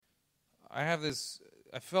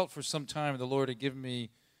I felt for some time the Lord had given me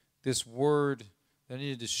this word that I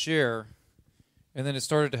needed to share, and then it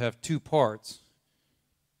started to have two parts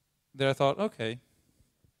that I thought, okay,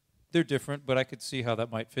 they're different, but I could see how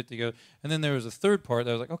that might fit together. And then there was a third part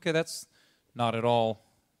that I was like, okay, that's not at all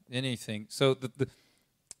anything. So the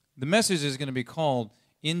message is going to be called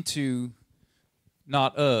Into,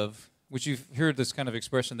 Not Of, which you've heard this kind of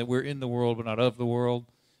expression that we're in the world but not of the world.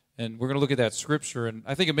 And we're going to look at that scripture, and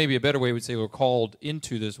I think it may be a better way would say we're called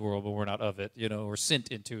into this world, but we're not of it, or sent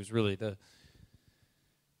into is really the...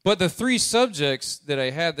 But the three subjects that I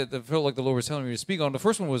had that felt like the Lord was telling me to speak on, the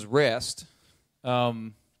first one was rest.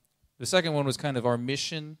 The second one was kind of our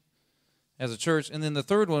mission as a church, and then the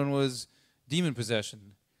third one was demon possession.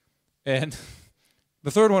 And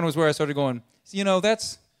the third one was where I started going,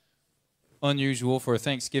 that's unusual for a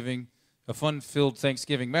Thanksgiving, a fun-filled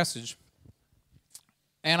Thanksgiving message.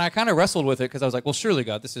 And I kind of wrestled with it because I was like, well, surely,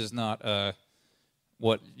 God, this is not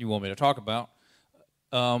what you want me to talk about.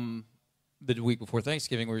 The week before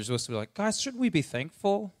Thanksgiving, we were supposed to be like, guys, shouldn't we be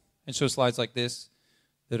thankful? And show slides like this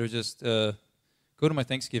that are just, go to my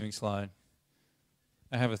Thanksgiving slide.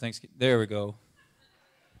 I have a Thanksgiving. There we go.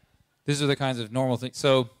 These are the kinds of normal things.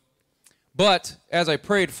 But as I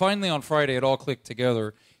prayed, finally on Friday, it all clicked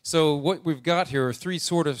together. So what we've got here are three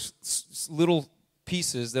sort of little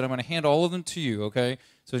pieces that I'm going to hand all of them to you, okay?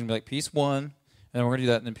 So it's going to be like piece one, and then we're going to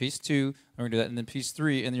do that, and then piece two, and we're going to do that, and then piece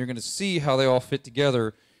three, and then you're going to see how they all fit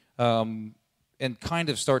together and kind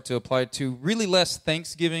of start to apply to really less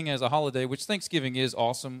Thanksgiving as a holiday, which Thanksgiving is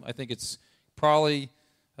awesome. I think it's probably,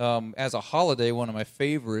 as a holiday, one of my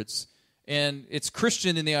favorites. And it's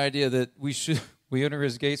Christian in the idea that we enter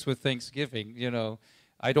his gates with thanksgiving.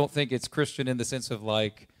 I don't think it's Christian in the sense of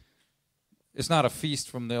like, it's not a feast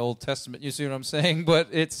from the Old Testament, you see what I'm saying? But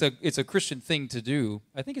it's a Christian thing to do.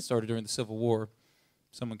 I think it started during the Civil War.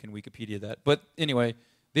 Someone can Wikipedia that. But anyway,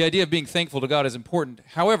 the idea of being thankful to God is important.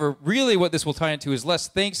 However, really what this will tie into is less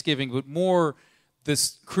Thanksgiving, but more the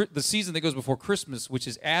season that goes before Christmas, which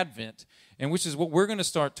is Advent, and which is what we're going to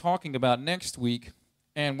start talking about next week.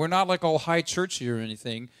 And we're not like all high churchy or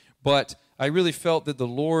anything, but I really felt that the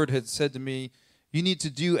Lord had said to me, you need to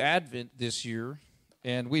do Advent this year.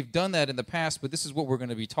 And we've done that in the past, but this is what we're going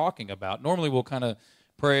to be talking about. Normally we'll kind of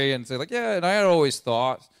pray and say like, yeah, and I had always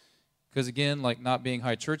thought, because again, like not being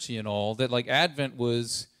high churchy and all, that like Advent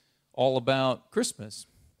was all about Christmas,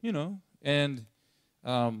 and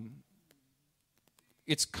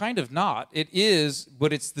it's kind of not. It is,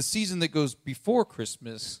 but it's the season that goes before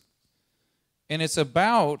Christmas, and it's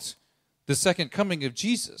about the second coming of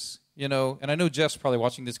Jesus, and I know Jeff's probably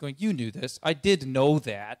watching this going, you knew this. I did know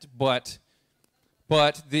that, but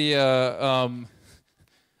the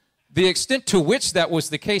extent to which that was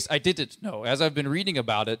the case, I didn't know. As I've been reading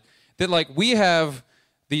about it, that like we have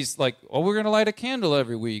these like, we're going to light a candle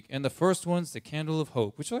every week. And the first one's the candle of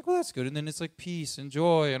hope, which are like, well, that's good. And then it's like peace and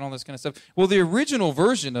joy and all this kind of stuff. Well, the original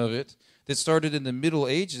version of it that started in the Middle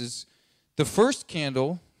Ages, the first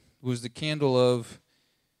candle was the candle of,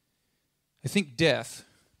 I think, death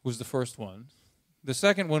was the first one. The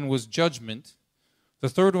second one was judgment. The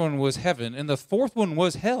third one was heaven. And the fourth one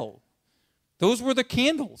was hell. Those were the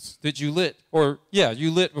candles that you lit.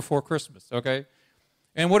 You lit before Christmas, okay?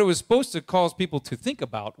 And what it was supposed to cause people to think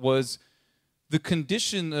about was the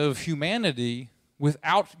condition of humanity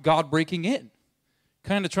without God breaking in.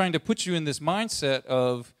 Kind of trying to put you in this mindset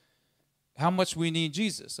of how much we need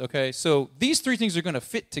Jesus, okay? So these three things are going to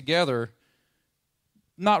fit together,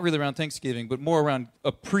 not really around Thanksgiving, but more around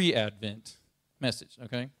a pre-Advent message,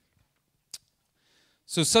 okay?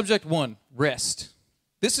 So subject one, rest.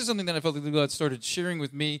 This is something that I felt like God started sharing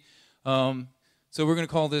with me. So we're going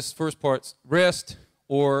to call this first part rest,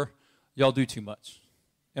 or y'all do too much.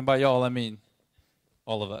 And by y'all, I mean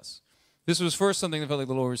all of us. This was first something that felt like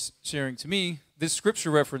the Lord was sharing to me. This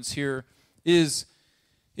scripture reference here is,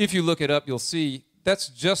 if you look it up, you'll see that's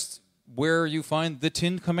just where you find the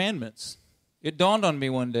 10 Commandments. It dawned on me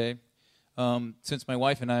one day, since my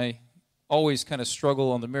wife and I always kind of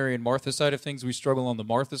struggle on the Mary and Martha side of things. We struggle on the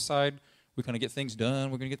Martha side. We kind of get things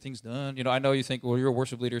done. We're going to get things done. I know you think, well, you're a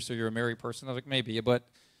worship leader, so you're a Mary person. I was like, maybe, but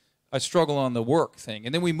I struggle on the work thing.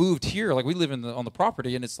 And then we moved here, like we live on the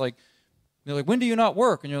property, and it's like, they're like, when do you not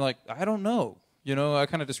work? And you're like, I don't know. I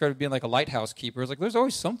kind of described it being like a lighthouse keeper. It's like, there's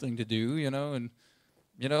always something to do,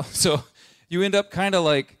 so you end up kind of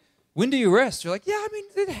like, when do you rest? You're like, yeah, I mean,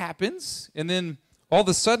 it happens. And then all of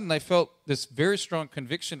a sudden I felt this very strong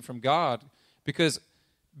conviction from God, because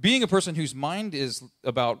being a person whose mind is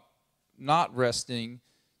about not resting,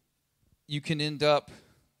 you can end up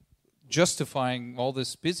justifying all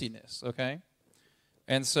this busyness, okay?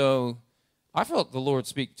 And so I felt the Lord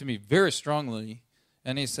speak to me very strongly,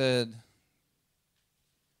 and he said,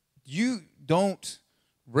 you don't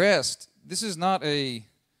rest. This is not a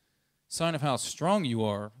sign of how strong you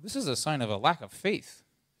are. This is a sign of a lack of faith.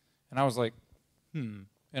 And I was like, And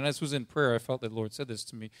this was in prayer. I felt that the Lord said this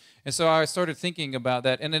to me. And so I started thinking about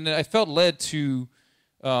that. And then I felt led to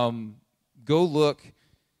go look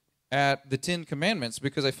at the 10 Commandments,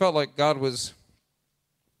 because I felt like God was,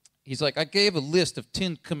 he's like, I gave a list of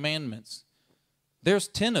 10 commandments. There's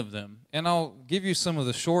 10 of them. And I'll give you some of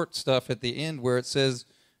the short stuff at the end where it says,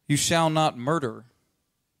 you shall not murder.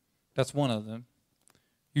 That's one of them.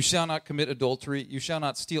 You shall not commit adultery. You shall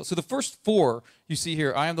not steal. So the first 4 you see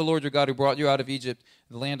here, I am the Lord your God who brought you out of Egypt,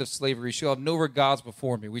 the land of slavery. You shall have no other gods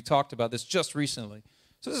before me. We talked about this just recently.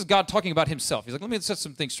 So this is God talking about himself. He's like, let me set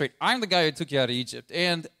some things straight. I'm the guy who took you out of Egypt,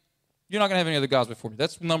 and you're not going to have any other gods before me.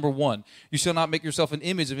 That's number 1. You shall not make yourself an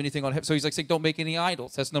image of anything on heaven. So he's like saying, don't make any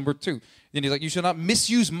idols. That's number 2. Then he's like, you shall not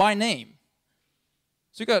misuse my name.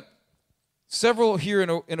 So you got several here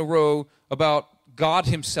in a row about God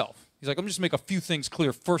himself. He's like, let me just make a few things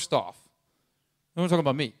clear first off. I'm talking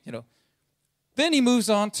about me, Then he moves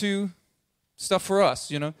on to stuff for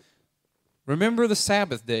us, Remember the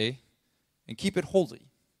Sabbath day and keep it holy.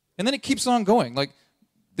 And then it keeps on going. Like,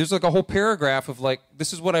 there's like a whole paragraph of like,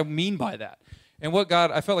 this is what I mean by that. And what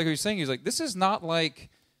God, I felt like he was saying, he's like, this is not like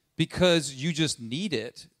because you just need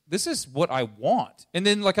it. This is what I want. And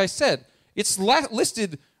then, like I said, it's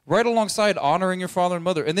listed right alongside honoring your father and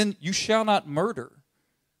mother. And then you shall not murder.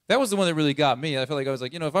 That was the one that really got me. I felt like I was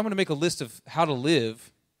like, if I'm going to make a list of how to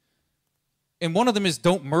live, and one of them is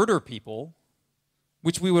don't murder people,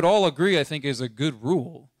 which we would all agree, I think, is a good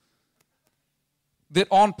rule, that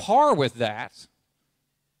on par with that,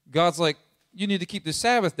 God's like, you need to keep the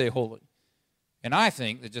Sabbath day holy. And I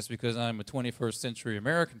think that just because I'm a 21st century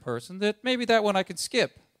American person, that maybe that one I could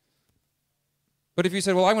skip. But if you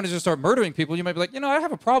said, well, I want to just start murdering people, you might be like, I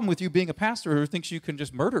have a problem with you being a pastor who thinks you can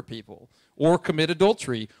just murder people or commit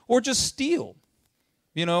adultery or just steal,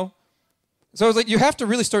 So I was like, you have to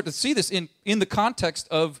really start to see this in the context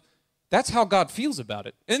of that's how God feels about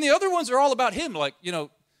it. And the other ones are all about him, like,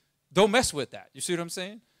 don't mess with that. You see what I'm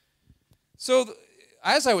saying? So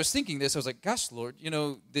as I was thinking this, I was like, gosh, Lord,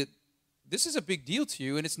 that this is a big deal to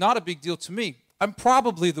you, and it's not a big deal to me. I'm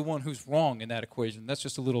probably the one who's wrong in that equation. That's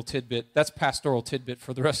just a little tidbit. That's pastoral tidbit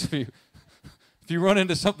for the rest of you. If you run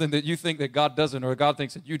into something that you think that God doesn't or God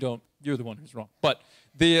thinks that you don't, you're the one who's wrong. But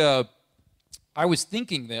I was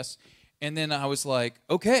thinking this, and then I was like,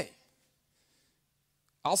 okay,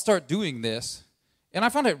 I'll start doing this. And I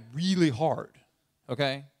found it really hard,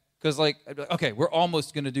 okay? Because, okay, we're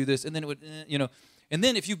almost going to do this. And then it would, And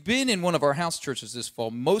then if you've been in one of our house churches this fall,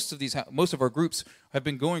 most of our groups have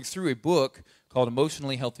been going through a book called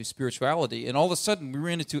Emotionally Healthy Spirituality. And all of a sudden we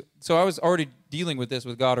ran into, so I was already dealing with this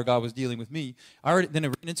with God, or God was dealing with me. Then I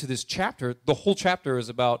ran into this chapter. The whole chapter is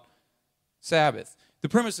about Sabbath. The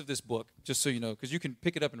premise of this book, just so you know, because you can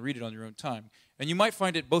pick it up and read it on your own time. And you might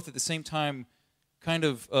find it both at the same time kind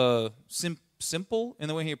of simple in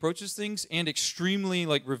the way he approaches things and extremely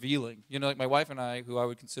revealing. Like my wife and I, who I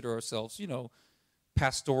would consider ourselves,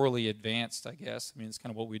 pastorally advanced, I guess. I mean, it's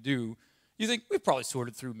kind of what we do. You think, we've probably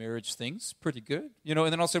sorted through marriage things pretty good. And then all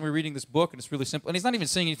of a sudden we're reading this book, and it's really simple. And he's not even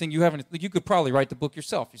saying anything you haven't, you could probably write the book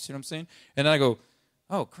yourself. You see what I'm saying? And then I go,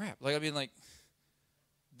 oh, crap.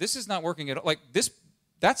 This is not working at all.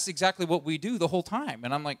 That's exactly what we do the whole time.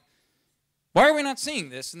 And I'm like, why are we not seeing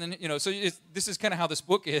this? And then, this is kind of how this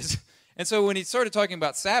book is. And so when he started talking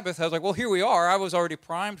about Sabbath, I was like, well, here we are. I was already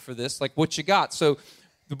primed for this. What you got? So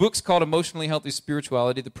the book's called Emotionally Healthy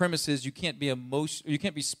Spirituality. The premise is you can't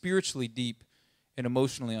be spiritually deep and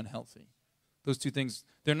emotionally unhealthy. Those two things,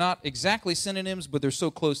 they're not exactly synonyms, but they're so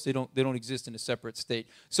close they don't exist in a separate state.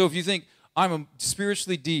 So if you think I'm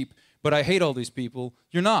spiritually deep, but I hate all these people,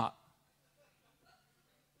 you're not.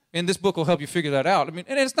 And this book will help you figure that out. I mean,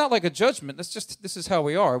 and it's not like a judgment. This is how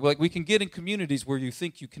we are. We can get in communities where you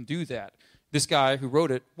think you can do that. This guy who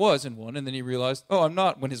wrote it was in one, and then he realized, oh, I'm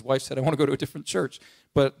not, when his wife said, I want to go to a different church.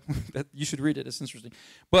 But you should read it. It's interesting.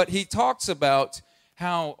 But he talks about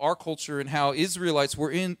how our culture and how Israelites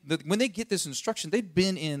were when they get this instruction, they'd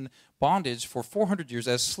been in bondage for 400 years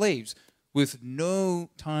as slaves with no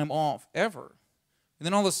time off ever. And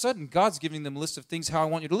then all of a sudden, God's giving them a list of things, how I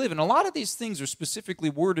want you to live. And a lot of these things are specifically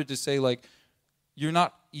worded to say, you're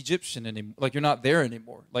not Egyptian anymore. You're not there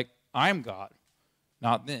anymore. I'm God,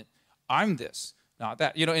 not them. I'm this, not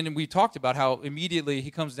that. And we talked about how immediately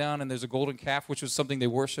he comes down and there's a golden calf, which was something they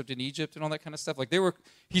worshipped in Egypt and all that kind of stuff.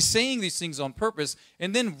 He's saying these things on purpose.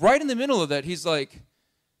 And then right in the middle of that, he's like,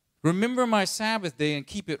 remember my Sabbath day and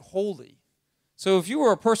keep it holy. So if you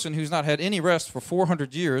were a person who's not had any rest for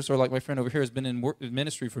 400 years, or like my friend over here has been in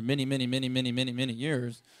ministry for many, many, many, many, many, many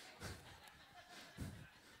years,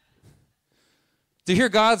 to hear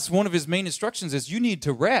one of his main instructions is you need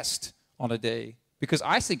to rest on a day, because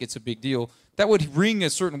I think it's a big deal. That would ring a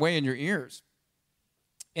certain way in your ears.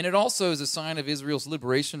 And it also is a sign of Israel's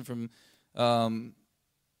liberation from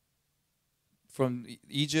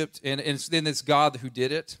Egypt, and then it's God who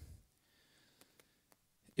did it.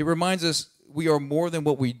 It reminds us we are more than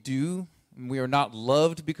what we do, and we are not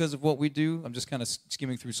loved because of what we do. I'm just kind of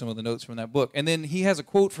skimming through some of the notes from that book. And then he has a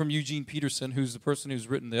quote from Eugene Peterson, who's the person who's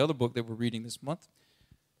written the other book that we're reading this month.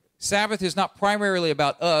 Sabbath is not primarily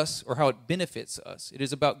about us or how it benefits us. It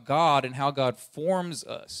is about God and how God forms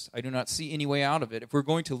us. I do not see any way out of it. If we're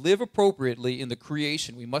going to live appropriately in the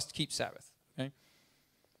creation, we must keep Sabbath. Okay?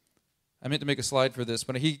 I meant to make a slide for this,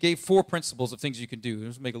 but he gave 4 principles of things you can do.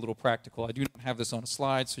 Let's make it a little practical. I do not have this on a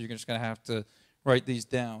slide, so you're just going to have to write these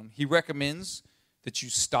down. He recommends that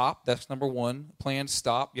you stop. That's number 1. Plan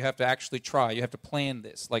stop. You have to actually try. You have to plan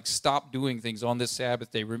this. Like, stop doing things on this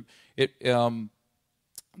Sabbath day.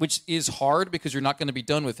 Which is hard because you're not going to be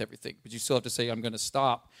done with everything, but you still have to say, I'm going to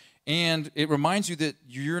stop. And it reminds you that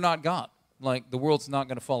you're not God. Like, the world's not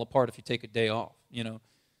going to fall apart if you take a day off,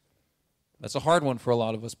 That's a hard one for a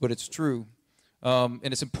lot of us, but it's true. And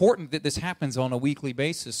it's important that this happens on a weekly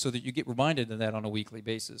basis so that you get reminded of that on a weekly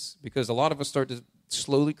basis, because a lot of us start to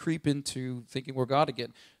slowly creep into thinking we're God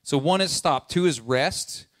again. So 1 is stop. 2 is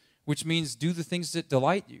rest, which means do the things that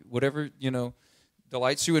delight you. Whatever,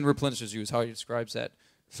 delights you and replenishes you is how he describes that.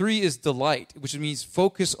 3 is delight, which means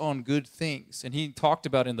focus on good things. And he talked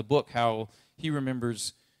about in the book how he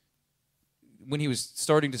remembers when he was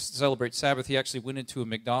starting to celebrate Sabbath, he actually went into a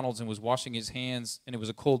McDonald's and was washing his hands, and it was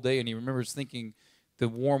a cold day, and he remembers thinking the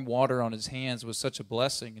warm water on his hands was such a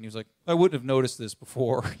blessing. And he was like, I wouldn't have noticed this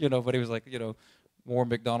before, but he was like, warm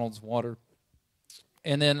McDonald's water.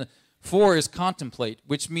 And then 4 is contemplate,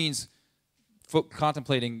 which means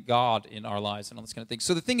contemplating God in our lives and all this kind of thing.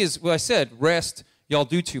 So the thing is, I said, rest. Y'all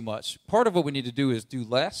do too much. Part of what we need to do is do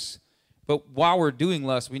less, but while we're doing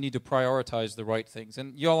less, we need to prioritize the right things.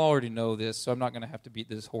 And y'all already know this, so I'm not going to have to beat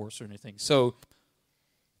this horse or anything. So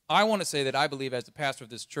I want to say that I believe as the pastor of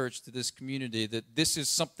this church, to this community, that this is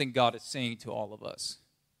something God is saying to all of us.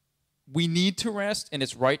 We need to rest, and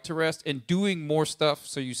it's right to rest, and doing more stuff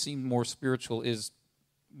so you seem more spiritual is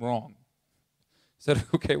wrong. Is that an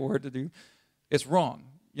okay word to do? It's wrong.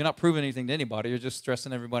 You're not proving anything to anybody. You're just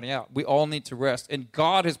stressing everybody out. We all need to rest. And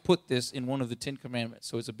God has put this in one of the 10 Commandments,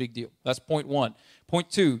 so it's a big deal. That's point 1. Point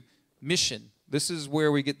 2, mission. This is where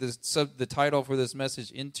we get the title for this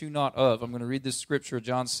message, Into Not Of. I'm going to read this scripture,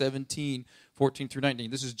 John 17, 14 through 19.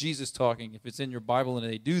 This is Jesus talking. If it's in your Bible and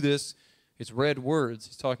they do this, it's red words.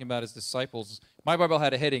 He's talking about his disciples. My Bible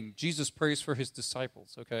had a heading, Jesus prays for his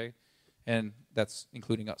disciples, okay? And that's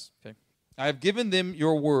including us, okay? I have given them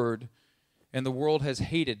your word, and the world has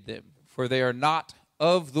hated them, for they are not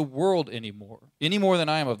of the world anymore, any more than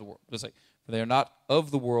I am of the world. It's like, for they are not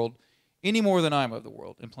of the world any more than I am of the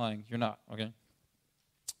world, implying you're not, okay?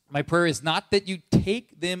 My prayer is not that you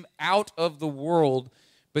take them out of the world,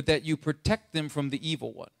 but that you protect them from the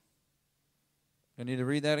evil one. I need to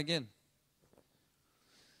read that again.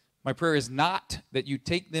 My prayer is not that you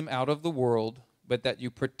take them out of the world, but that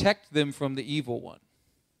you protect them from the evil one.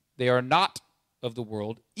 They are not of the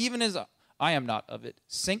world, even as I am not of it.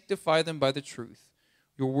 Sanctify them by the truth.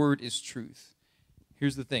 Your word is truth.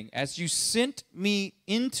 Here's the thing. As you sent me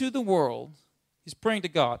into the world, he's praying to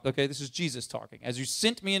God. Okay, this is Jesus talking. As you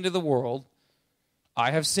sent me into the world, I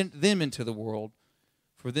have sent them into the world.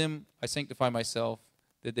 For them I sanctify myself,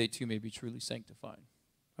 that they too may be truly sanctified.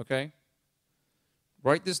 Okay?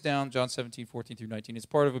 Write this down, John 17, 14 through 19. It's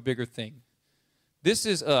part of a bigger thing. This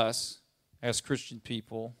is us as Christian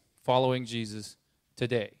people following Jesus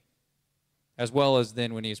today, as well as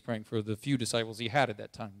then when he was praying for the few disciples he had at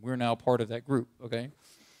that time. We're now part of that group, okay?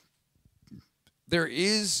 There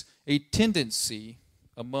is a tendency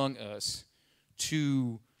among us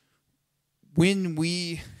to, when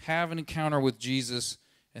we have an encounter with Jesus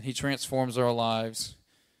and he transforms our lives,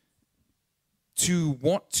 to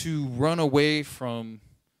want to run away from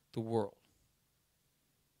the world,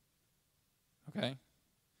 okay?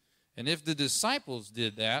 And if the disciples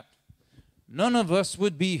did that, none of us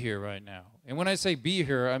would be here right now. And when I say be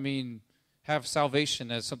here, I mean have salvation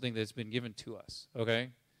as something that's been given to us, okay?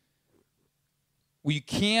 We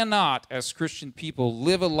cannot, as Christian people,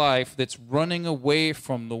 live a life that's running away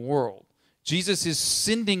from the world. Jesus is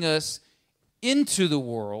sending us into the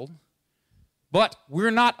world, but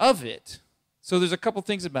we're not of it. So there's a couple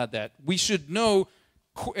things about that. We should know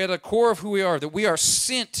at the core of who we are that we are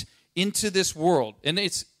sent into this world. And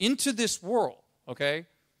it's into this world, okay?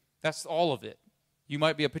 That's all of it. You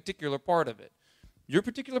might be a particular part of it. Your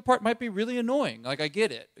particular part might be really annoying. Like, I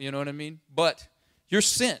get it. You know what I mean? But you're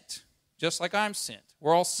sent, just like I'm sent.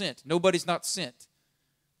 We're all sent. Nobody's not sent.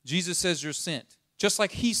 Jesus says you're sent, just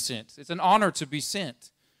like He's sent. It's an honor to be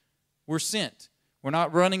sent. We're sent. We're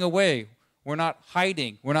not running away. We're not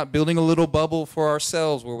hiding. We're not building a little bubble for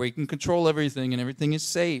ourselves where we can control everything and everything is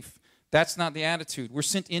safe. That's not the attitude. We're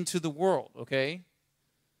sent into the world, okay?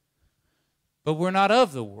 But we're not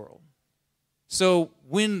of the world. So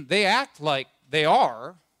when they act like they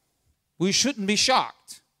are, we shouldn't be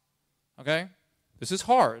shocked, okay? This is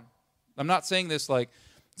hard. I'm not saying this like,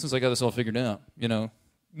 since I got this all figured out, you know.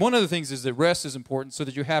 One of the things is that rest is important so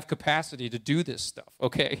that you have capacity to do this stuff,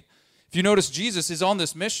 okay? If you notice, Jesus is on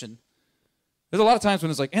this mission. There's a lot of times when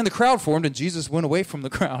it's like, and the crowd formed, and Jesus went away from the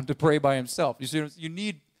crowd to pray by himself. You see, you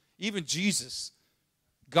need, even Jesus,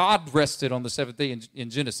 God rested on the seventh day in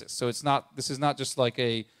Genesis. So this is not just like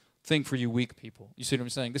a thing for you weak people. You see what I'm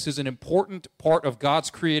saying? This is an important part of God's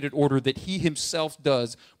created order that He Himself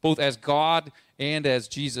does, both as God and as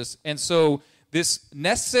Jesus. And so this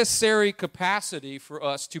necessary capacity for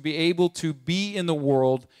us to be able to be in the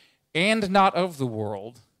world and not of the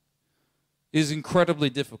world is incredibly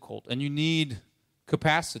difficult, and you need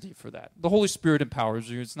capacity for that. The Holy Spirit empowers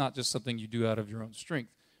you. It's not just something you do out of your own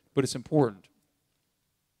strength, but it's important.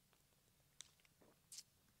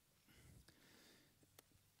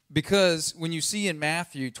 Because when you see in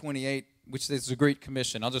Matthew 28, which is a great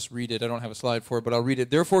commission, I'll just read it. I don't have a slide for it, but I'll read it.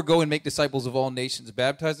 Therefore, go and make disciples of all nations,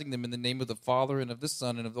 baptizing them in the name of the Father and of the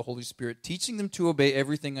Son and of the Holy Spirit, teaching them to obey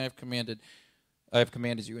everything I have commanded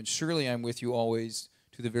you. And surely I am with you always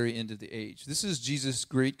to the very end of the age. This is Jesus'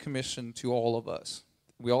 great commission to all of us.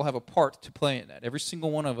 We all have a part to play in that. Every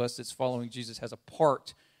single one of us that's following Jesus has a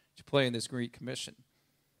part to play in this great commission.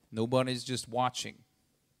 Nobody's just watching.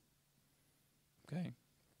 Okay?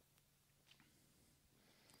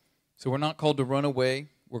 So we're not called to run away.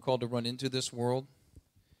 We're called to run into this world.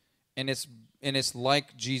 And it's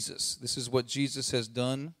like Jesus. This is what Jesus has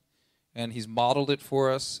done, and He's modeled it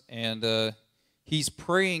for us, and He's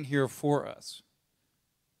praying here for us.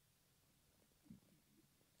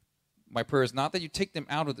 My prayer is not that you take them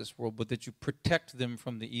out of this world, but that you protect them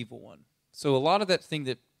from the evil one. So a lot of that thing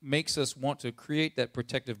that makes us want to create that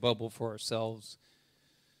protective bubble for ourselves,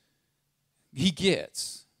 He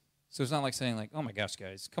gets. So it's not like saying, like, oh my gosh,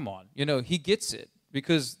 guys, come on. You know, He gets it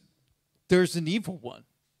because there's an evil one,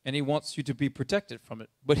 and He wants you to be protected from it.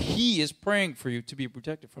 But He is praying for you to be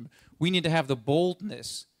protected from it. We need to have the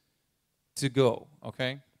boldness to go,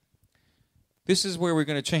 okay? This is where we're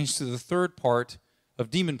going to change to the third part of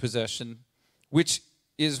demon possession, which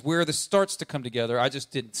is where this starts to come together. I just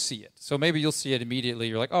didn't see it. So maybe you'll see it immediately.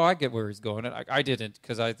 You're like, oh, I get where he's going. I didn't,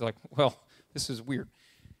 because I was like, well, this is weird.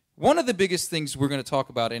 One of the biggest things we're going to talk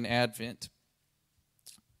about in Advent,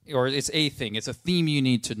 or it's a thing, it's a theme you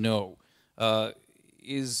need to know,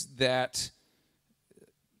 is that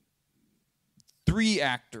three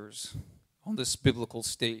actors on this biblical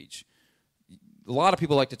stage. A lot of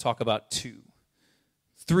people like to talk about two.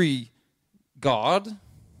 Three, God,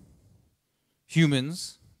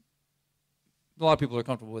 humans. A lot of people are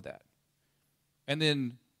comfortable with that. And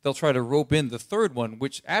then they'll try to rope in the third one,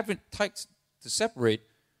 which Advent tries to separate,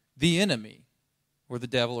 the enemy, or the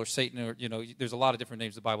devil, or Satan, or, you know, there's a lot of different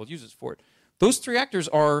names the Bible uses for it. Those three actors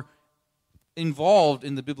are involved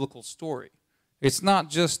in the biblical story. It's not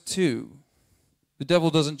just two. The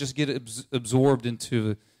devil doesn't just get absorbed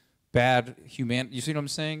into bad humanity. You see what I'm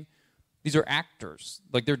saying? These are actors.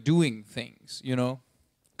 Like, they're doing things, you know?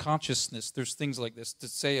 Consciousness, there's things like this to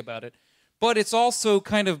say about it. But it's also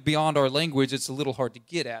kind of beyond our language. It's a little hard to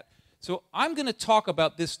get at. So I'm going to talk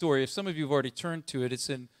about this story. If some of you have already turned to it, it's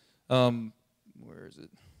in, where is it?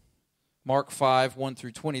 Mark 5, 1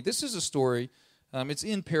 through 20. This is a story. It's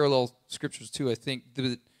in parallel scriptures too, I think.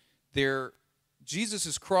 Jesus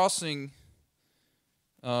is crossing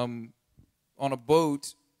on a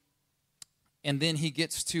boat, and then he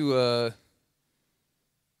gets to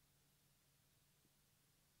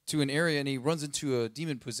an area, and he runs into a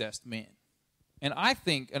demon-possessed man. And I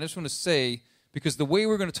think, I just want to say, because the way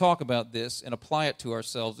we're going to talk about this and apply it to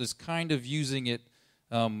ourselves is kind of using it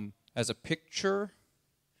as a picture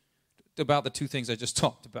about the two things I just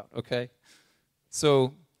talked about, okay?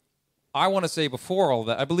 So I want to say before all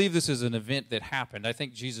that, I believe this is an event that happened. I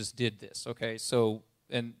think Jesus did this, okay? So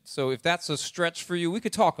if that's a stretch for you, we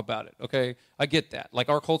could talk about it, okay? I get that. Like,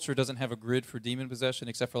 our culture doesn't have a grid for demon possession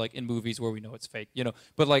except for, like, in movies where we know it's fake, you know?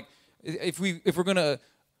 But, like, if we're going to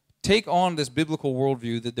take on this biblical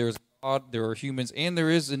worldview that there's God, there are humans, and there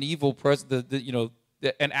is an evil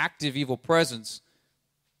an active evil presence,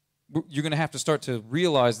 you're going to have to start to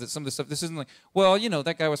realize that some of this stuff, this isn't like, well,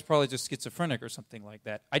 that guy was probably just schizophrenic or something like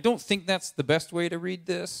that. I don't think that's the best way to read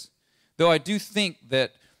this, though I do think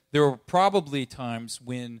that there are probably times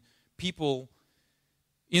when people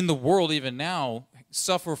in the world, even now,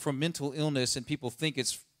 suffer from mental illness and people think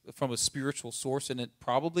it's from a spiritual source, and it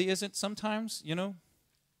probably isn't sometimes,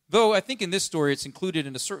 Though I think in this story it's included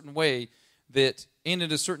in a certain way that, and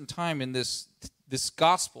at a certain time in this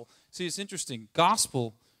gospel. See, it's interesting.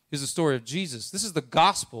 Gospel is the story of Jesus. This is the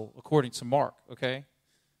gospel according to Mark, okay?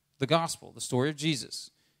 The gospel, the story of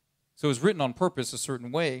Jesus. So it was written on purpose a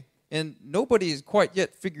certain way, and nobody has quite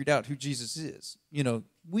yet figured out who Jesus is.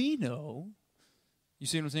 We know. You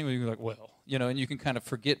see what I'm saying? You're like, well, and you can kind of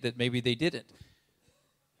forget that maybe they didn't.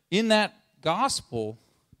 In that gospel,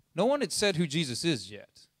 no one had said who Jesus is yet.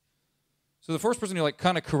 So the first person who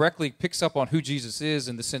kind of correctly picks up on who Jesus is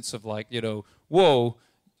in the sense of whoa,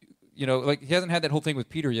 he hasn't had that whole thing with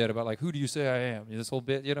Peter yet about who do you say I am? This whole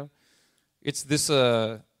bit, It's this,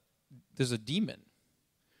 there's a demon.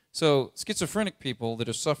 So schizophrenic people that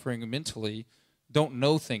are suffering mentally don't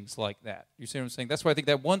know things like that. You see what I'm saying? That's why I think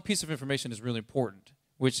that one piece of information is really important,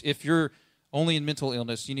 which if you're only in mental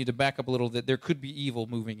illness, you need to back up a little that there could be evil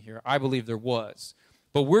moving here. I believe there was.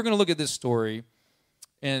 But we're going to look at this story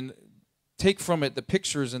and take from it the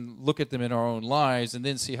pictures and look at them in our own lives and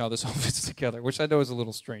then see how this all fits together, which I know is a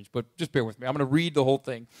little strange, but just bear with me. I'm going to read the whole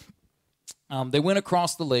thing. They went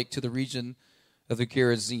across the lake to the region of the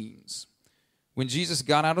Gerasenes. When Jesus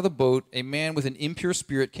got out of the boat, a man with an impure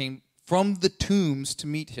spirit came from the tombs to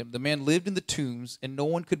meet him. The man lived in the tombs, and no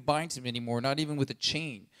one could bind him anymore, not even with a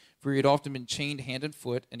chain, for he had often been chained hand and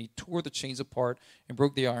foot, and he tore the chains apart and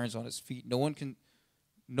broke the irons on his feet. No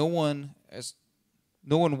one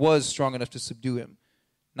was strong enough to subdue him.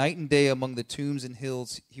 Night and day among the tombs and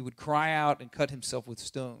hills, he would cry out and cut himself with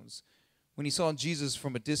stones. When he saw Jesus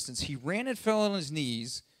from a distance, he ran and fell on his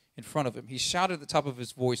knees in front of him. He shouted at the top of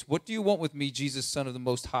his voice, "What do you want with me, Jesus, Son of the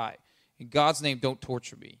Most High? In God's name, don't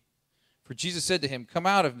torture me." For Jesus said to him, "Come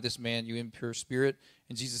out of this man, you impure spirit."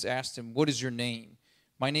 And Jesus asked him, "What is your name?"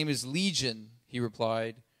 "My name is Legion," he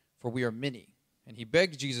replied, "for we are many." And he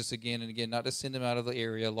begged Jesus again and again not to send him out of the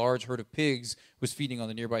area. A large herd of pigs was feeding on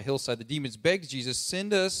the nearby hillside. The demons begged Jesus,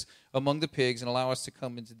 "Send us among the pigs and allow us to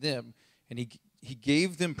come into them." And he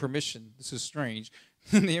gave them permission. This is strange.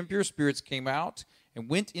 And the impure spirits came out and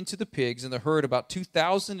went into the pigs, and the herd, about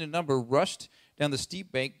 2,000 in number, rushed down the steep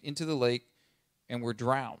bank into the lake and were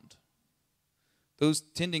drowned. Those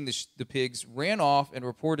tending the pigs ran off and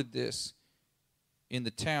reported this in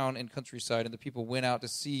the town and countryside, and the people went out to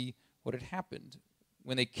see what had happened.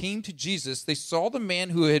 When they came to Jesus, they saw the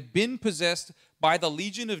man who had been possessed by the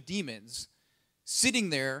legion of demons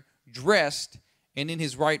sitting there, dressed and in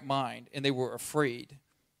his right mind, and they were afraid.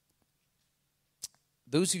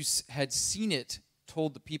 Those who had seen it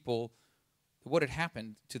told the people what had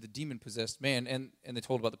happened to the demon-possessed man, and they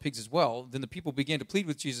told about the pigs as well. Then the people began to plead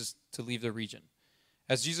with Jesus to leave their region.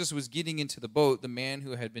 As Jesus was getting into the boat, the man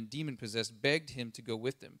who had been demon-possessed begged him to go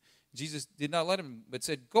with them. Jesus did not let him, but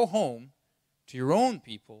said, "Go home to your own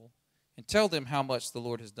people and tell them how much the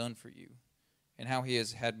Lord has done for you and how he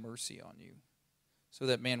has had mercy on you." So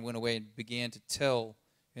that man went away and began to tell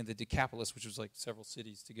in the Decapolis, which was like several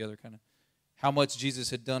cities together, kind of, how much Jesus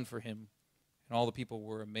had done for him. And all the people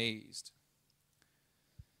were amazed.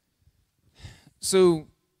 So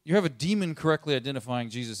you have a demon correctly identifying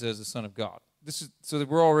Jesus as the Son of God. So that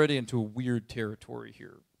we're already into a weird territory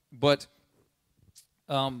here. But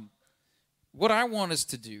what I want us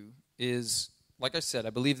to do is, like I said,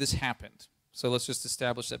 I believe this happened. So let's just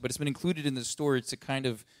establish that. But it's been included in the story to kind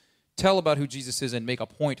of tell about who Jesus is and make a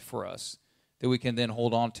point for us that we can then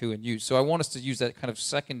hold on to and use. So I want us to use that kind of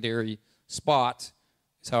secondary spot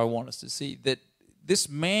is how I want us to see that this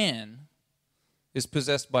man is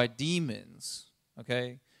possessed by demons,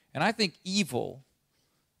 okay? And I think evil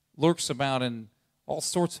lurks about in all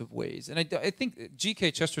sorts of ways. And I think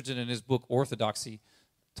G.K. Chesterton in his book Orthodoxy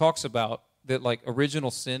talks about that, like,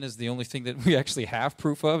 original sin is the only thing that we actually have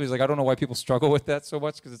proof of. He's like, I don't know why people struggle with that so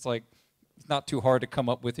much, because it's like, it's not too hard to come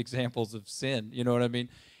up with examples of sin, you know what I mean?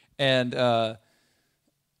 And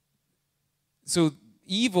so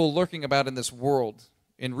evil lurking about in this world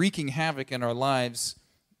and wreaking havoc in our lives,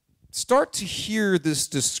 start to hear this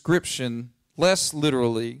description less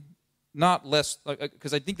literally, not less,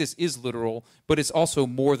 because I think this is literal, but it's also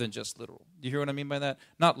more than just literal. Do you hear what I mean by that?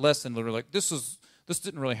 Not less than literal. Like, this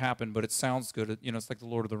didn't really happen, but it sounds good. You know, it's like the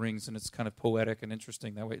Lord of the Rings, and it's kind of poetic and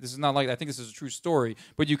interesting that way. This is not like that. I think this is a true story,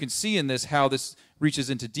 but you can see in this how this reaches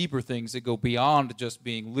into deeper things that go beyond just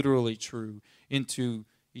being literally true into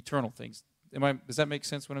eternal things. Does that make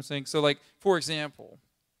sense what I'm saying? So, like, for example,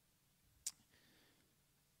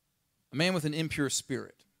 a man with an impure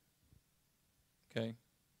spirit. Okay?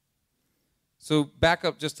 So back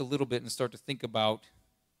up just a little bit and start to think about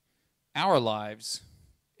our lives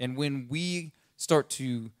and when we start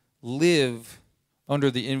to live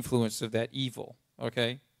under the influence of that evil,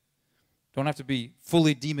 okay? Don't have to be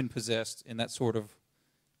fully demon-possessed in that sort of,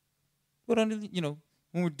 but under,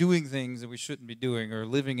 when we're doing things that we shouldn't be doing or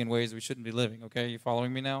living in ways we shouldn't be living, okay? You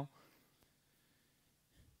following me now?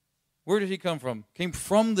 Where did he come from? Came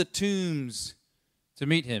from the tombs to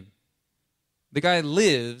meet him. The guy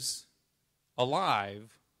lives alive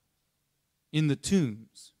in the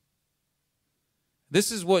tombs. This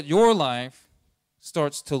is what your life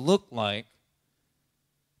starts to look like.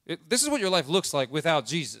 This is what your life looks like without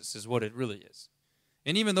Jesus, is what it really is.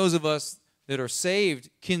 And even those of us that are saved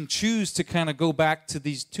can choose to kind of go back to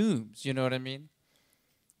these tombs, you know what I mean?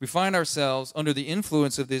 We find ourselves under the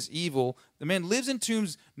influence of this evil. The man lives in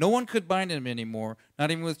tombs. No one could bind him anymore, not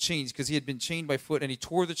even with chains, because he had been chained by foot, and he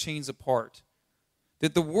tore the chains apart.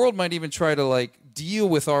 That the world might even try to, deal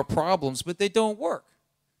with our problems, but they don't work.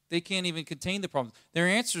 They can't even contain the problems. Their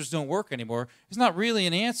answers don't work anymore. It's not really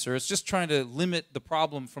an answer. It's just trying to limit the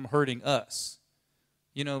problem from hurting us.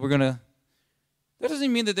 That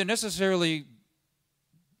doesn't mean that they're necessarily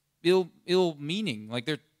ill-meaning.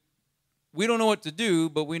 We don't know what to do,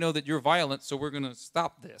 but we know that you're violent, so we're going to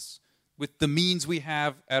stop this with the means we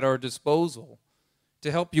have at our disposal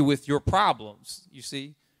to help you with your problems, you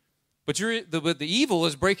see. But the evil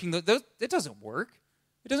is breaking it doesn't work.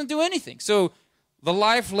 It doesn't do anything. So the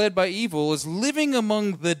life led by evil is living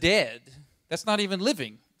among the dead. That's not even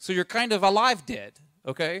living. So you're kind of alive dead,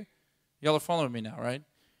 okay? Y'all are following me now, right?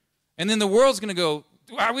 And then the world's going to go,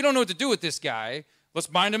 we don't know what to do with this guy. Let's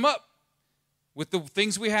bind him up with the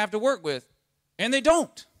things we have to work with. And they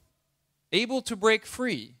don't. Able to break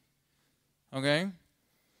free, okay?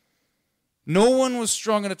 No one was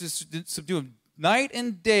strong enough to subdue him. Night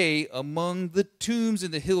and day among the tombs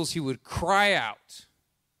and the hills he would cry out.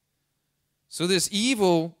 So this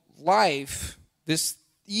evil life, this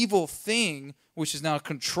evil thing, which is now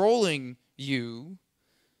controlling you,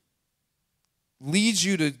 leads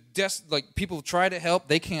you to, people try to help.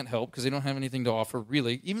 They can't help because they don't have anything to offer,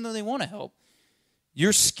 really, even though they want to help.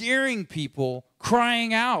 You're scaring people,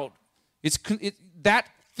 crying out. That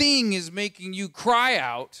thing is making you cry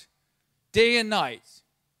out day and night.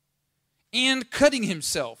 And cutting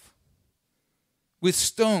himself with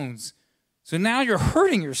stones. So now you're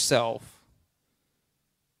hurting yourself.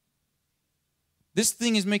 This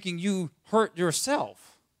thing is making you hurt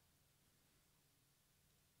yourself.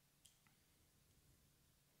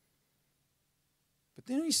 But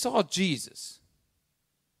then he saw Jesus.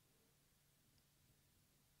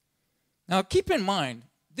 Now keep in mind,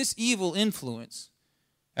 this evil influence,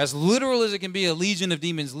 as literal as it can be a legion of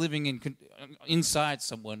demons living inside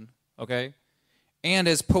someone, okay? And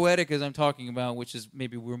as poetic as I'm talking about, which is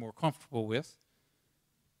maybe we're more comfortable with,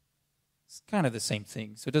 it's kind of the same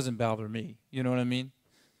thing, so it doesn't bother me. You know what I mean?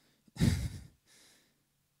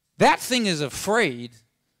 That thing is afraid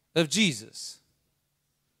of Jesus.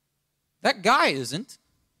 That guy isn't.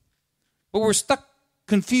 But we're stuck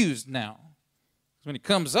confused now. When he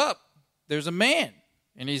comes up, there's a man,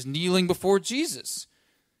 and he's kneeling before Jesus.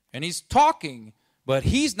 And he's talking, but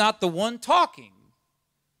he's not the one talking.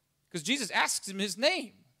 Because Jesus asks him his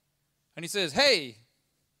name. And he says, hey,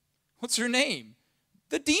 what's your name?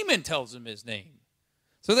 The demon tells him his name.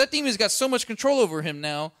 So that demon's got so much control over him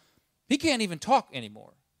now, he can't even talk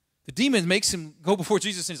anymore. The demon makes him go before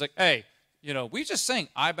Jesus, and he's like, hey, we just sang,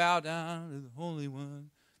 I bow down to the Holy One.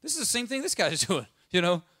 This is the same thing this guy's doing.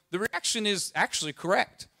 The reaction is actually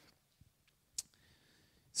correct.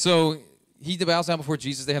 So he bows down before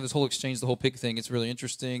Jesus. They have this whole exchange, the whole pig thing. It's really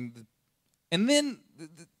interesting. And then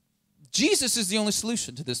Jesus is the only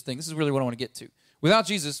solution to this thing. This is really what I want to get to. Without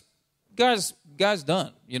Jesus, guy's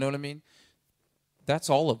done. You know what I mean? That's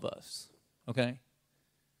all of us, okay?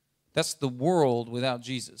 That's the world without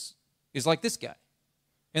Jesus. Is like this guy.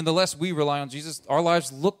 And the less we rely on Jesus, our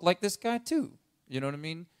lives look like this guy too. You know what I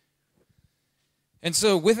mean? And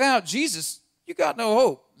so without Jesus, you got no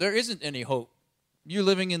hope. There isn't any hope. You're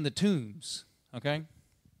living in the tombs, okay?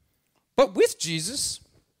 But with Jesus,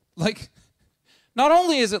 not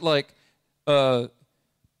only is it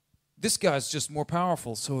this guy's just more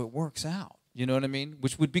powerful, so it works out. You know what I mean?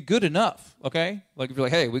 Which would be good enough, okay? If you're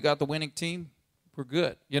like, hey, we got the winning team, we're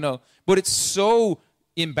good, But it's so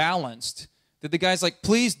imbalanced that the guy's like,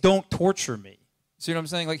 please don't torture me. See what I'm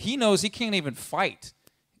saying? He knows he can't even fight.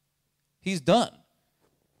 He's done.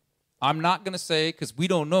 I'm not going to say, because we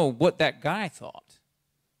don't know what that guy thought.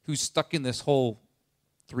 who's stuck in this whole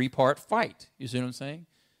three-part fight. You see what I'm saying?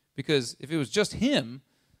 Because if it was just him,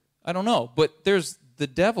 I don't know. But there's the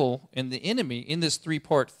devil and the enemy in this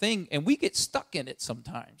three-part thing, and we get stuck in it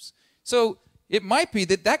sometimes. So it might be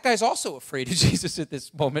that that guy's also afraid of Jesus at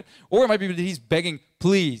this moment, or it might be that he's begging,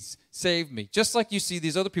 please, save me. Just like you see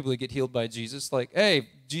these other people that get healed by Jesus, like, hey,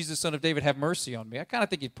 Jesus, son of David, have mercy on me. I kind of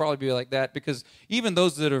think he'd probably be like that, because even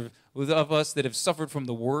those that are of us that have suffered from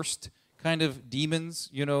the worst kind of demons,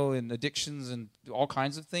 you know, and addictions and all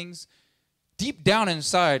kinds of things, deep down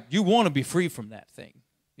inside, you want to be free from that thing.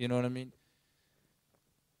 You know what I mean?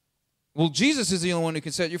 Well, Jesus is the only one who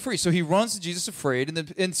can set you free. So he runs to Jesus afraid,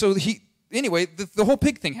 and so anyway, the whole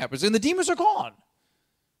pig thing happens, and the demons are gone,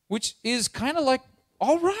 which is kind of like,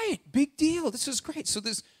 all right, big deal. This is great. So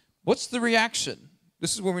what's the reaction?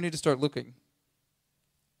 This is where we need to start looking.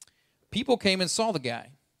 People came and saw the guy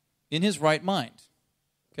in his right mind.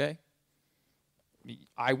 Okay?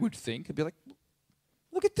 I would think, it'd be like,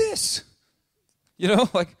 look at this. You know,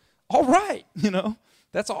 like, all right, you know,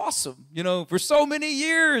 that's awesome. You know, for so many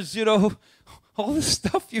years, you know, all this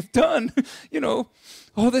stuff you've done, you know,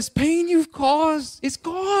 all this pain you've caused, it's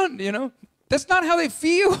gone, you know. That's not how they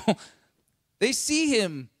feel. They see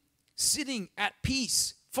him sitting at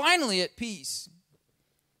peace, finally at peace.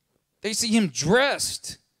 They see him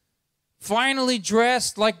dressed, finally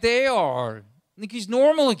dressed like they are. I think he's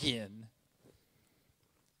normal again.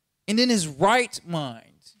 And in his right mind.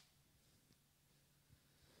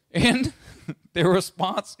 And their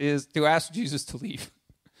response is to ask Jesus to leave.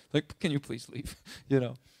 Like, can you please leave? You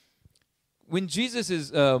know. When Jesus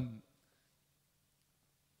is,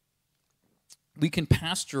 we can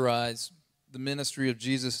pasteurize the ministry of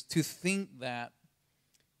Jesus to think that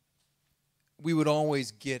we would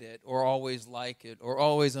always get it, or always like it, or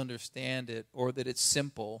always understand it, or that it's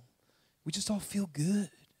simple. We just all feel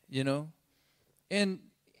good, you know? And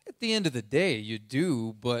at the end of the day, you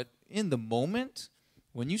do, but in the moment,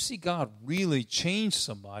 when you see God really change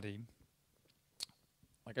somebody,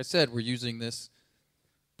 like I said, we're using this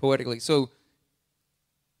poetically. So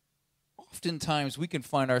oftentimes we can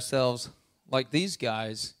find ourselves like these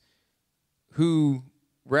guys who,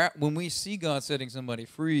 when we see God setting somebody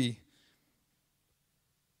free,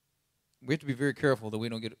 we have to be very careful that we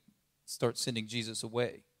don't start sending Jesus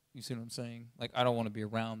away. You see what I'm saying? Like, I don't want to be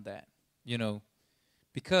around that, you know,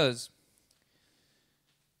 because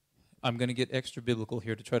I'm going to get extra biblical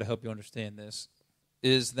here to try to help you understand this,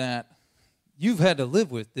 is that you've had to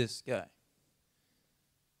live with this guy.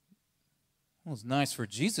 Well, it's nice for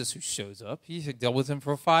Jesus who shows up. He dealt with him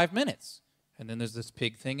for 5 minutes. And then there's this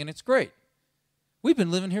pig thing, and it's great. We've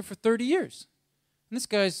been living here for 30 years. And this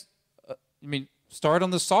guy's, start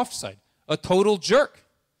on the soft side, a total jerk.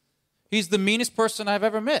 He's the meanest person I've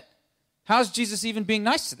ever met. How's Jesus even being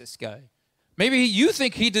nice to this guy? Maybe you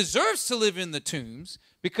think he deserves to live in the tombs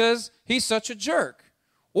because he's such a jerk.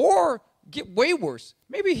 Or, get way worse,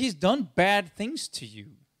 maybe he's done bad things to you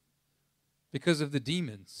because of the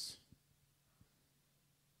demons.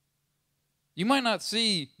 You might not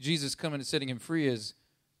see Jesus coming and setting him free as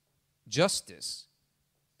justice,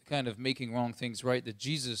 the kind of making wrong things right that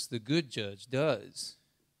Jesus, the good judge, does,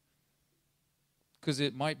 because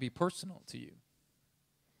it might be personal to you.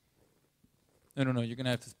 I don't know, you're going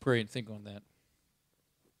to have to pray and think on that.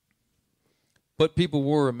 But people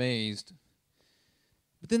were amazed.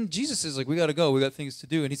 But then Jesus says, like, we got to go. We got things to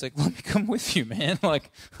do. And he's like, let me come with you, man. Like,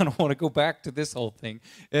 I don't want to go back to this whole thing.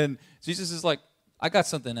 And Jesus is like, I got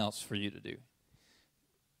something else for you to do.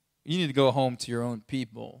 You need to go home to your own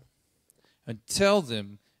people and tell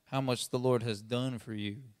them how much the Lord has done for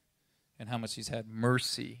you and how much he's had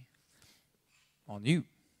mercy on you.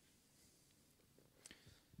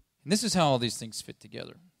 And this is how all these things fit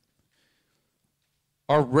together.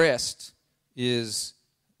 Our rest is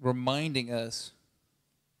reminding us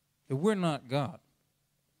that we're not God.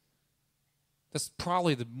 That's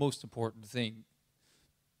probably the most important thing.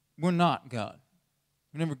 We're not God.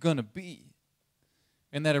 We're never going to be.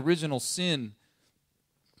 And that original sin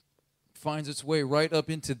finds its way right up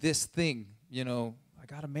into this thing. You know, I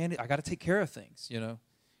got to take care of things, you know.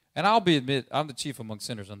 And I'm the chief among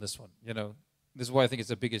sinners on this one, you know. This is why I think it's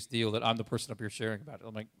the biggest deal that I'm the person up here sharing about it.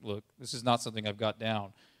 I'm like, look, this is not something I've got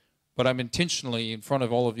down. But I'm intentionally in front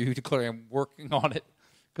of all of you declaring I'm working on it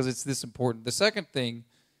because it's this important. The second thing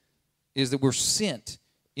is that we're sent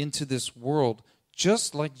into this world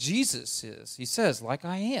just like Jesus is. He says, like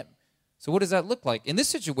I am. So what does that look like? In this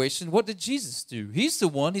situation, what did Jesus do? He's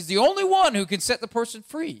the only one who can set the person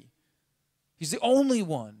free. He's the only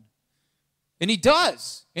one. And he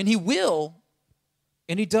does, and he will,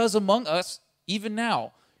 and he does among us even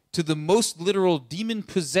now, to the most literal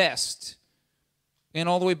demon-possessed and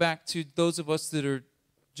all the way back to those of us that are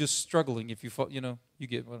just struggling, if you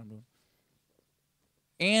get what I'm doing.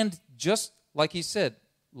 And just like he said,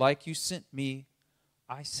 like you sent me,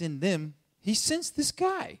 I send them. He sends this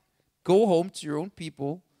guy. Go home to your own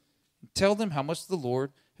people and tell them how much the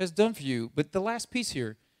Lord has done for you. But the last piece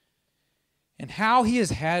here, and how he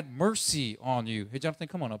has had mercy on you. Hey, Jonathan,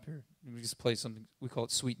 come on up here. We just play something. We call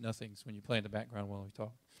it Sweet Nothings when you play in the background while we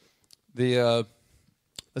talk.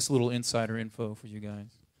 That's a little insider info for you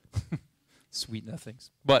guys. Sweet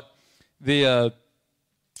Nothings. But this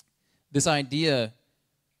idea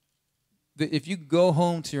that if you go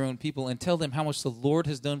home to your own people and tell them how much the Lord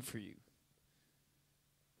has done for you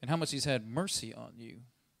and how much he's had mercy on you,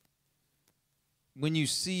 when you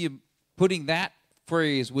see him putting that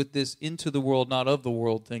phrase with this into the world, not of the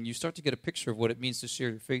world thing, you start to get a picture of what it means to share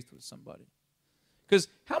your faith with somebody. Because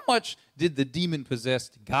how much did the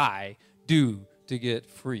demon-possessed guy do to get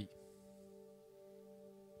free?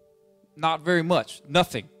 Not very much.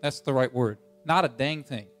 Nothing. That's the right word. Not a dang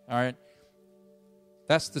thing. All right?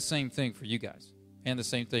 That's the same thing for you guys. And the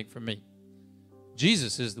same thing for me.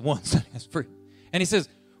 Jesus is the one setting us free. And he says,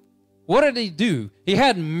 what did he do? He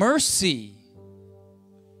had mercy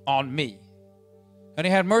on me. And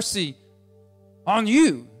he had mercy on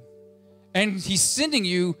you. And he's sending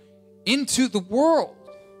you into the world.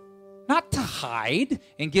 Not to hide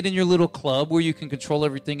and get in your little club where you can control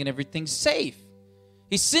everything and everything's safe.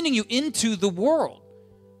 He's sending you into the world.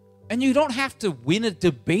 And you don't have to win a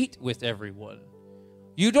debate with everyone.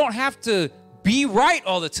 You don't have to be right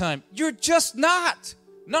all the time. You're just not.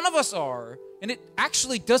 None of us are. And it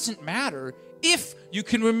actually doesn't matter if you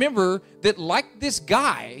can remember that, like this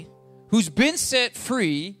guy who's been set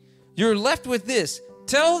free, you're left with this.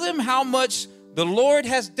 Tell them how much the Lord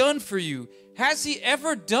has done for you. Has he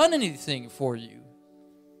ever done anything for you?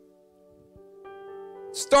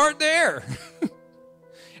 Start there.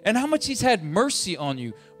 And how much he's had mercy on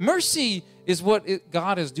you. Mercy is what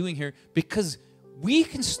God is doing here, because we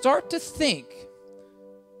can start to think,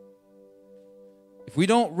 if we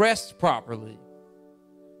don't rest properly,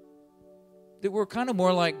 that we're kind of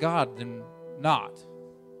more like God than not.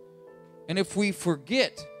 And if we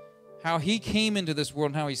forget how he came into this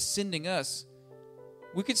world and how he's sending us,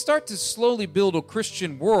 we could start to slowly build a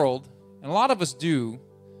Christian world, and a lot of us do,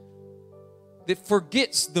 that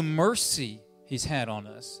forgets the mercy he's had on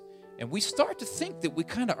us. And we start to think that we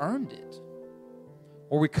kind of earned it,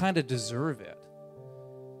 or we kind of deserve it.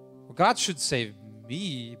 Well, God should save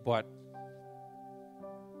me, but,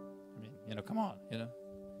 I mean, come on,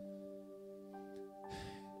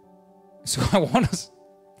 So I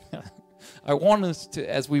want us to,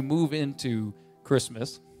 as we move into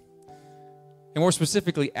Christmas, and more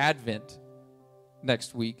specifically Advent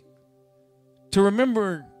next week, to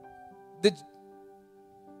remember that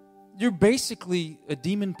you're basically a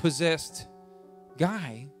demon-possessed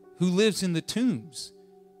guy who lives in the tombs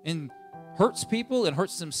and hurts people and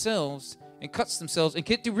hurts themselves and cuts themselves and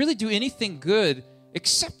can't really do anything good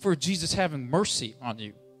except for Jesus having mercy on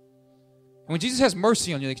you. And when Jesus has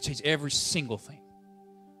mercy on you, he can change every single thing.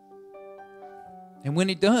 And when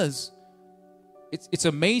he does, it's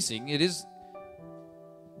amazing. It is,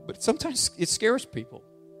 but sometimes it scares people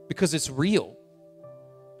because it's real.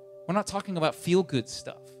 We're not talking about feel-good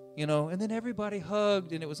stuff, and then everybody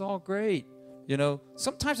hugged and it was all great,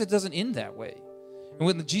 Sometimes it doesn't end that way. And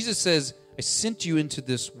when Jesus says, I sent you into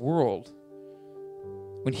this world,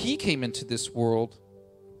 when he came into this world,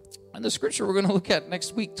 and the scripture we're going to look at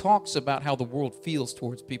next week talks about how the world feels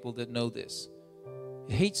towards people that know this.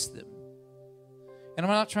 It hates them. And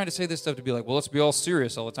I'm not trying to say this stuff to be like, well, let's be all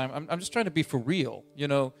serious all the time. I'm just trying to be for real.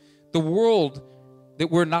 The world that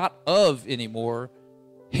we're not of anymore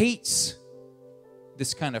hates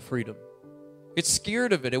this kind of freedom. It's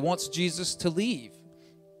scared of it. It wants Jesus to leave.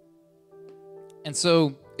 And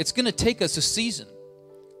so it's going to take us a season,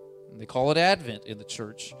 and they call it Advent in the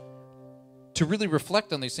church, to really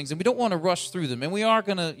reflect on these things. And we don't want to rush through them. And we are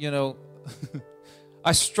going to,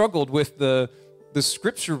 I struggled with the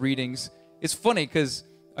scripture readings. It's funny because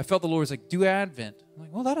I felt the Lord was like, do Advent. I'm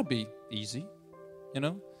like, well, that'll be easy,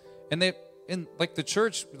 And like the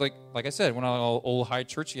church, like I said, we're not all old high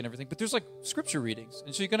churchy and everything, but there's like scripture readings.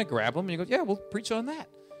 And so you're going to grab them and you go, yeah, we'll preach on that.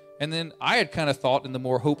 And then I had kind of thought in the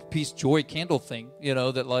more hope, peace, joy candle thing,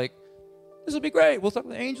 that like, this will be great. We'll talk,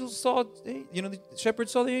 the angels saw, the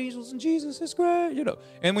shepherds saw the angels and Jesus is great,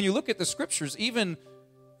 And when you look at the scriptures, even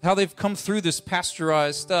how they've come through this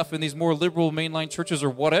pasteurized stuff in these more liberal mainline churches or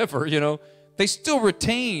whatever, they still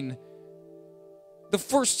retain the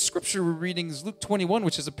first scripture we're reading is Luke 21,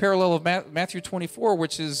 which is a parallel of Matthew 24,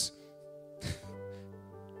 which is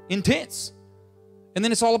intense. And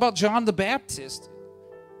then it's all about John the Baptist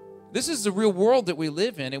this is the real world that we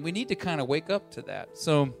live in, and we need to kind of wake up to that.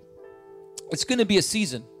 So it's going to be a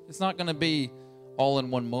season. It's not going to be all in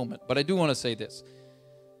one moment. But I do want to say this.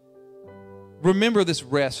 Remember, this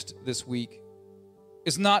rest this week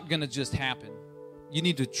is not going to just happen. You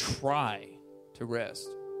need to try to rest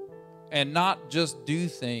and not just do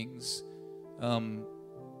things.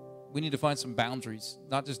 We need to find some boundaries,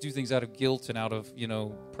 not just do things out of guilt and out of,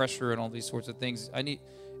 pressure and all these sorts of things.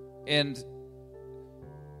 And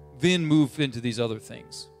then move into these other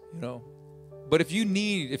things, But if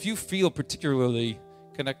you feel particularly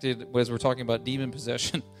connected, as we're talking about demon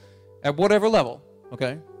possession, at whatever level,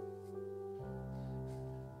 okay?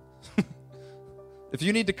 If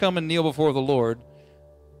you need to come and kneel before the Lord,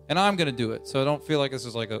 and I'm going to do it, so I don't feel like this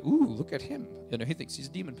is like ooh, look at him. He thinks he's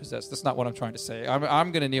demon possessed. That's not what I'm trying to say.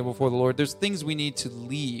 I'm going to kneel before the Lord. There's things we need to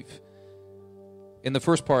leave. In the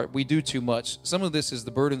first part, we do too much. Some of this is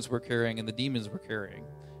the burdens we're carrying and the demons we're carrying.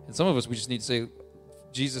 And some of us, we just need to say,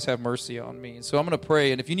 Jesus, have mercy on me. And so I'm going to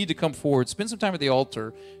pray, and if you need to come forward, spend some time at the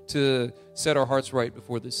altar to set our hearts right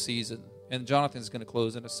before this season. And Jonathan's going to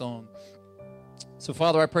close in a song. So,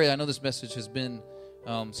 Father, I pray, I know this message has been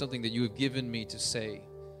something that you have given me to say.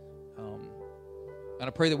 And I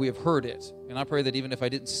pray that we have heard it. And I pray that even if I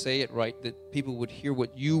didn't say it right, that people would hear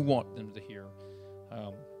what you want them to hear.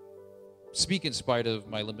 Speak in spite of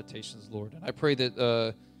my limitations, Lord. And I pray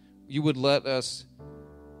that you would let us...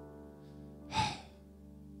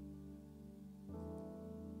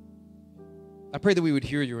 I pray that we would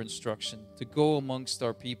hear your instruction to go amongst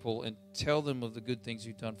our people and tell them of the good things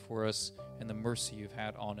you've done for us and the mercy you've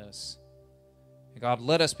had on us. And God,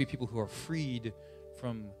 let us be people who are freed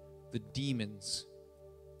from the demons.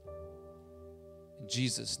 In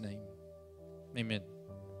Jesus' name, amen.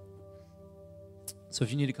 So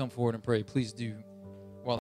if you need to come forward and pray, please do.